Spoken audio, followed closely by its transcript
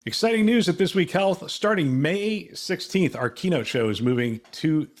Exciting news at This Week Health. Starting May 16th, our keynote show is moving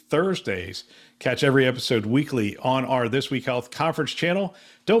to Thursdays. Catch every episode weekly on our This Week Health conference channel.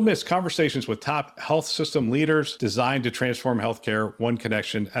 Don't miss conversations with top health system leaders designed to transform healthcare one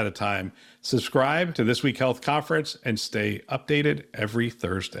connection at a time. Subscribe to This Week Health conference and stay updated every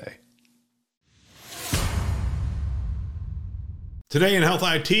Thursday. Today in Health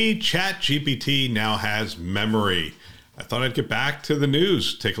IT, ChatGPT now has memory. I thought I'd get back to the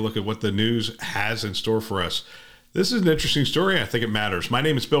news, take a look at what the news has in store for us. This is an interesting story. I think it matters. My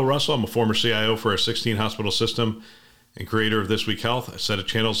name is Bill Russell. I'm a former CIO for a 16-hospital system and creator of This Week Health, a set of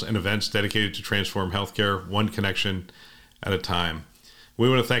channels and events dedicated to transform healthcare one connection at a time. We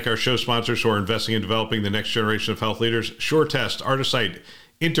want to thank our show sponsors who are investing in developing the next generation of health leaders: SureTest, Artisight,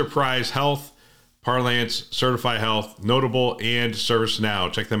 Enterprise Health, Parlance, Certify Health, Notable, and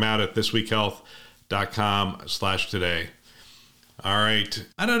ServiceNow. Check them out at thisweekhealth.com/today. All right.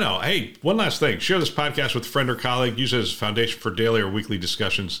 I don't know. Hey, one last thing. Share this podcast with a friend or colleague. Use it as a foundation for daily or weekly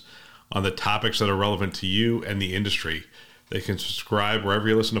discussions on the topics that are relevant to you and the industry. They can subscribe wherever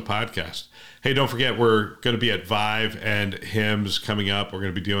you listen to podcasts. Hey, don't forget, we're going to be at Vive and HIMSS coming up. We're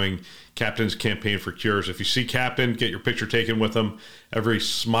going to be doing Captain's Campaign for Cures. If you see Captain, get your picture taken with him. Every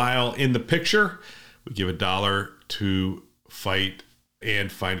smile in the picture, we give $1 to fight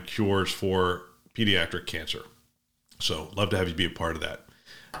and find cures for pediatric cancer. So love to have you be a part of that.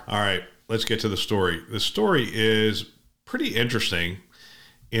 All right, let's get to the story. The story is pretty interesting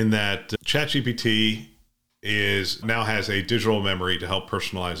in that ChatGPT now has a digital memory to help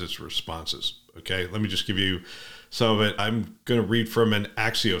personalize its responses. Okay, let me just give you some of it. I'm going to read from an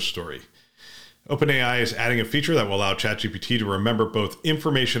Axios story. OpenAI is adding a feature that will allow ChatGPT to remember both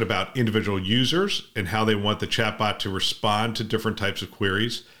information about individual users and how they want the chatbot to respond to different types of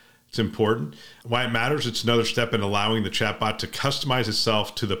queries. It's important. Why it matters, it's another step in allowing the chatbot to customize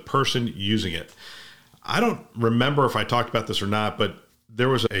itself to the person using it. I don't remember if I talked about this or not, but there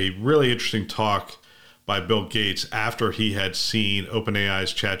was a really interesting talk by Bill Gates after he had seen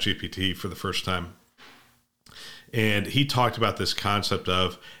OpenAI's ChatGPT for the first time. And he talked about this concept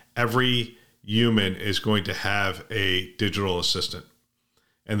of every human is going to have a digital assistant.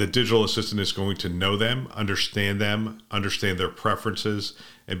 And the digital assistant is going to know them, understand their preferences,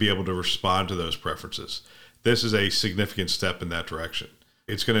 and be able to respond to those preferences. This is a significant step in that direction.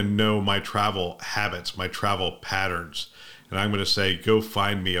 It's going to know my travel habits, my travel patterns. And I'm going to say, go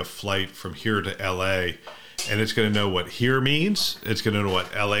find me a flight from here to LA. And it's going to know what here means. It's going to know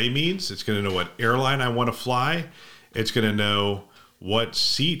what LA means. It's going to know what airline I want to fly. It's going to know what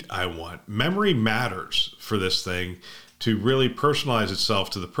seat I want. Memory matters for this thing to really personalize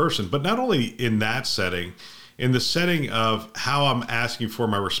itself to the person, but not only in that setting, in the setting of how I'm asking for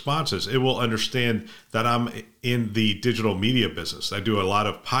my responses. It will understand that I'm in the digital media business. I do a lot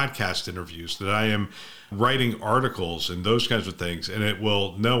of podcast interviews, that I am writing articles and those kinds of things. And it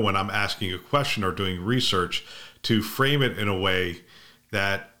will know when I'm asking a question or doing research to frame it in a way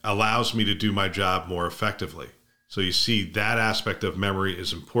that allows me to do my job more effectively. So you see, that aspect of memory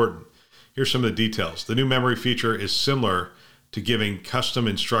is important. Here's some of the details. The new memory feature is similar to giving custom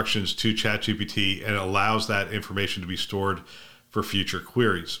instructions to ChatGPT and allows that information to be stored for future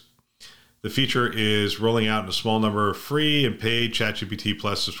queries. The feature is rolling out in a small number of free and paid ChatGPT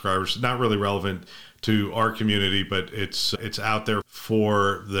Plus subscribers. Not really relevant to our community, but it's out there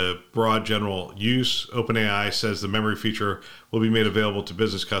for the broad general use. OpenAI says the memory feature will be made available to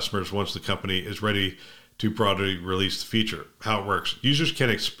business customers once the company is ready to broadly release the feature. How it works. Users can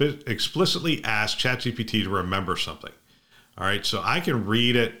explicitly ask ChatGPT to remember something. All right, so I can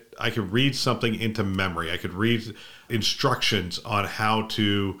read it. I can read something into memory. I could read instructions on how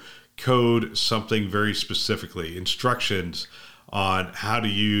to code something very specifically, instructions on how to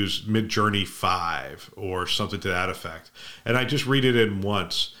use Midjourney 5 or something to that effect. And I just read it in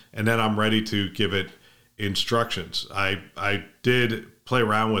once, and then I'm ready to give it instructions. I did play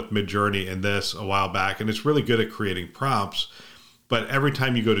around with Midjourney in this a while back, and it's really good at creating prompts. But every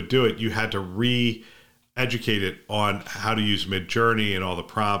time you go to do it, you had to re-educate it on how to use Midjourney and all the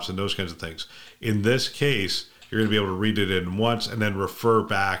prompts and those kinds of things. In this case, you're going to be able to read it in once and then refer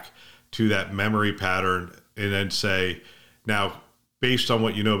back to that memory pattern and then say, now, based on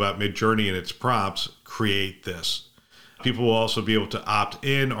what you know about Midjourney and its prompts, create this. People will also be able to opt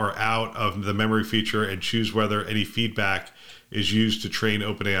in or out of the memory feature and choose whether any feedback is used to train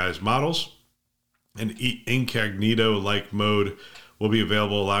OpenAI's models. An incognito-like mode will be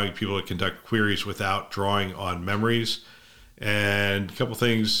available, allowing people to conduct queries without drawing on memories. And a couple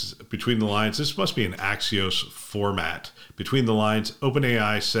things between the lines. This must be an Axios format. Between the lines,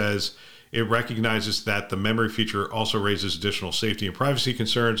 OpenAI says It recognizes that the memory feature also raises additional safety and privacy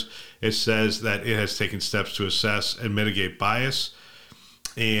concerns. It says that it has taken steps to assess and mitigate bias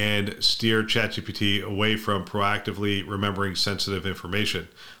and steer ChatGPT away from proactively remembering sensitive information,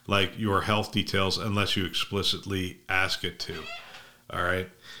 like your health details, unless you explicitly ask it to. All right.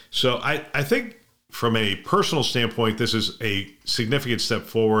 So I think from a personal standpoint, this is a significant step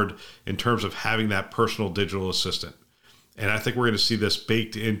forward in terms of having that personal digital assistant. And I think we're going to see this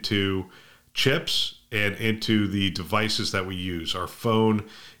baked into chips and into the devices that we use. Our phone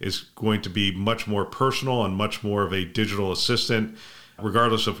is going to be much more personal and much more of a digital assistant,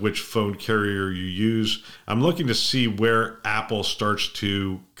 regardless of which phone carrier you use. I'm looking to see where Apple starts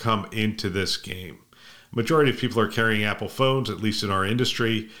to come into this game. Majority of people are carrying Apple phones, at least in our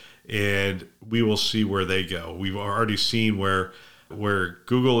industry, and we will see where they go. We've already seen where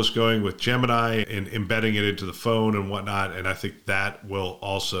Google is going with Gemini and embedding it into the phone and whatnot, and I think that will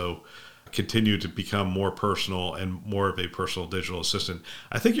also continue to become more personal and more of a personal digital assistant.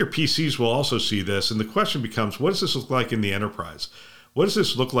 I think your PCs will also see this, and the question becomes, what does this look like in the enterprise? What does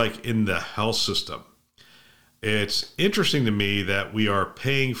this look like in the health system? It's interesting to me that we are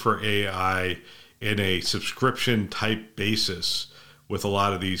paying for AI in a subscription type basis with a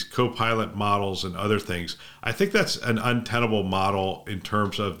lot of these co-pilot models and other things. I think that's an untenable model in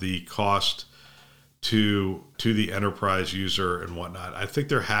terms of the cost to the enterprise user and whatnot. I think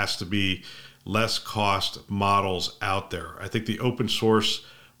there has to be less cost models out there. I think the open source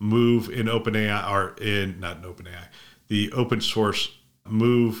move in OpenAI, the open source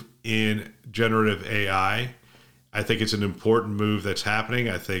move in generative AI, I think it's an important move that's happening.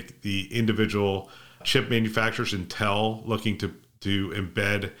 I think the individual chip manufacturers, Intel, looking to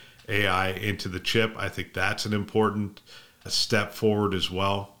embed AI into the chip, I think that's an important step forward as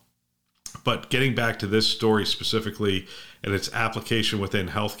well. But getting back to this story specifically and its application within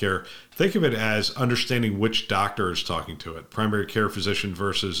healthcare, think of it as understanding which doctor is talking to it, primary care physician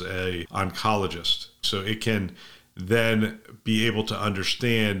versus a oncologist. So it can then be able to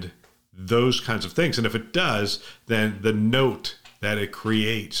understand those kinds of things. And if it does, then the note that it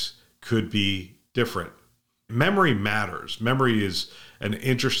creates could be different. Memory matters. Memory is an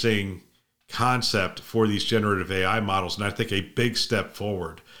interesting concept for these generative AI models, and I think a big step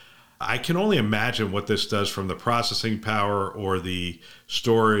forward. I can only imagine what this does from the processing power or the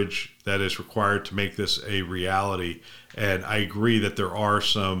storage that is required to make this a reality. And I agree that there are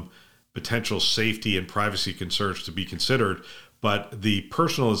some potential safety and privacy concerns to be considered, but the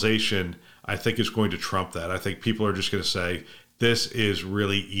personalization, I think, is going to trump that. I think people are just going to say, this is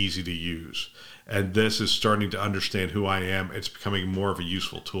really easy to use. And this is starting to understand who I am. It's becoming more of a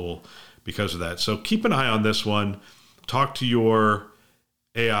useful tool because of that. So keep an eye on this one. Talk to your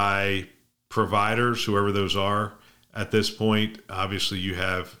AI providers, whoever those are at this point. Obviously, you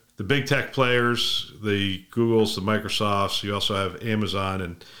have the big tech players, the Googles, the Microsofts. You also have Amazon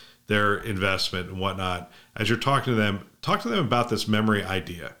and their investment and whatnot. As you're talking to them, talk to them about this memory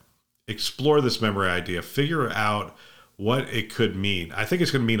idea. Explore this memory idea. Figure out what it could mean. I think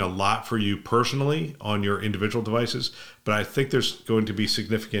it's going to mean a lot for you personally on your individual devices, but I think there's going to be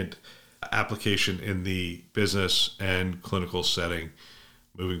significant application in the business and clinical setting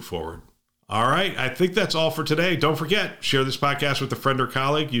moving forward. All right. I think that's all for today. Don't forget, share this podcast with a friend or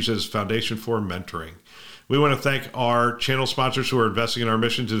colleague. Use it as foundation for mentoring. We want to thank our channel sponsors who are investing in our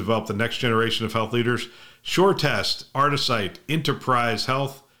mission to develop the next generation of health leaders: SureTest, Artisight, Enterprise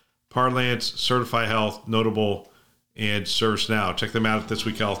Health, Parlance, Certify Health, Notable, and ServiceNow. Check them out at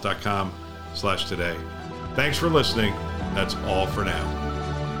thisweekhealth.com/today. Thanks for listening. That's all for now.